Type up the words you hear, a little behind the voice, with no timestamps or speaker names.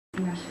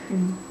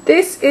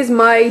This is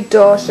my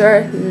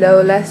daughter,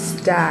 Lola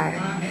Star.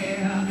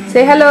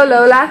 Say hello,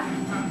 Lola.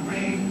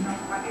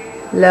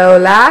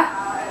 Lola.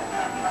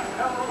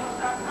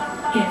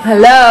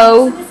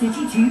 Hello.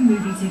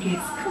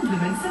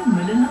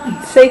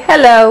 Say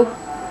hello.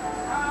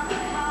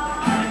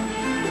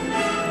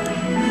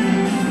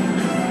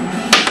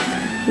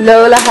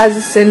 Lola has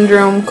a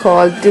syndrome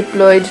called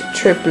Diploid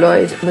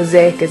Triploid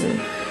Mosaicism,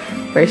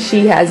 where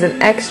she has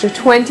an extra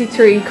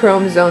 23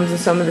 chromosomes in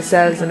some of the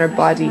cells in her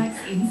body.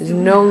 There's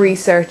no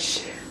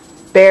research,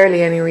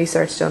 barely any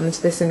research done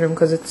into this syndrome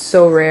because it's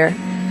so rare.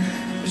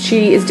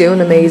 She is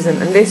doing amazing,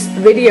 and this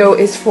video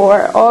is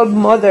for all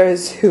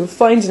mothers who are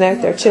finding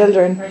out their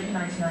children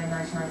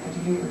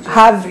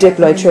have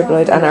Diploid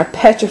Triploid and are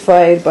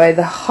petrified by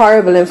the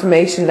horrible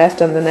information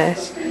left on the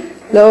net.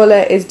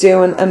 Lola is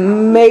doing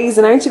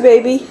amazing, aren't you,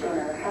 baby?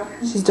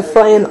 She's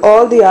defying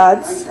all the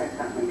odds.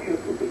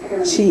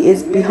 She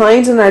is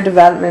behind in her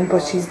development,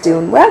 but she's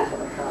doing well.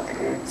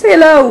 Say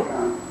hello,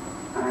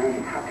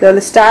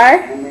 Lola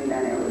Star.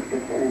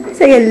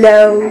 Say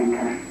hello.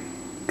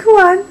 Go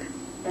on.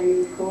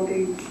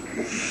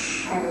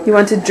 You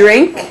want a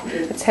drink?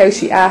 That's how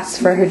she asks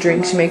for her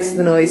drink. She makes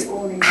the noise.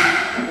 Are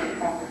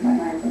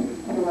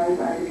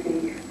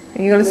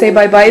you going to say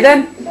bye-bye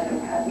then?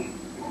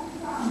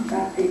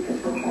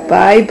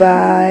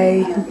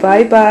 Bye-bye.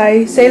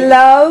 Bye-bye. Say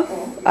love.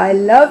 I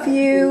love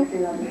you.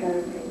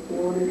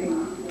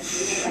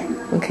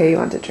 Okay, you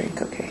want a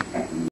drink. Okay.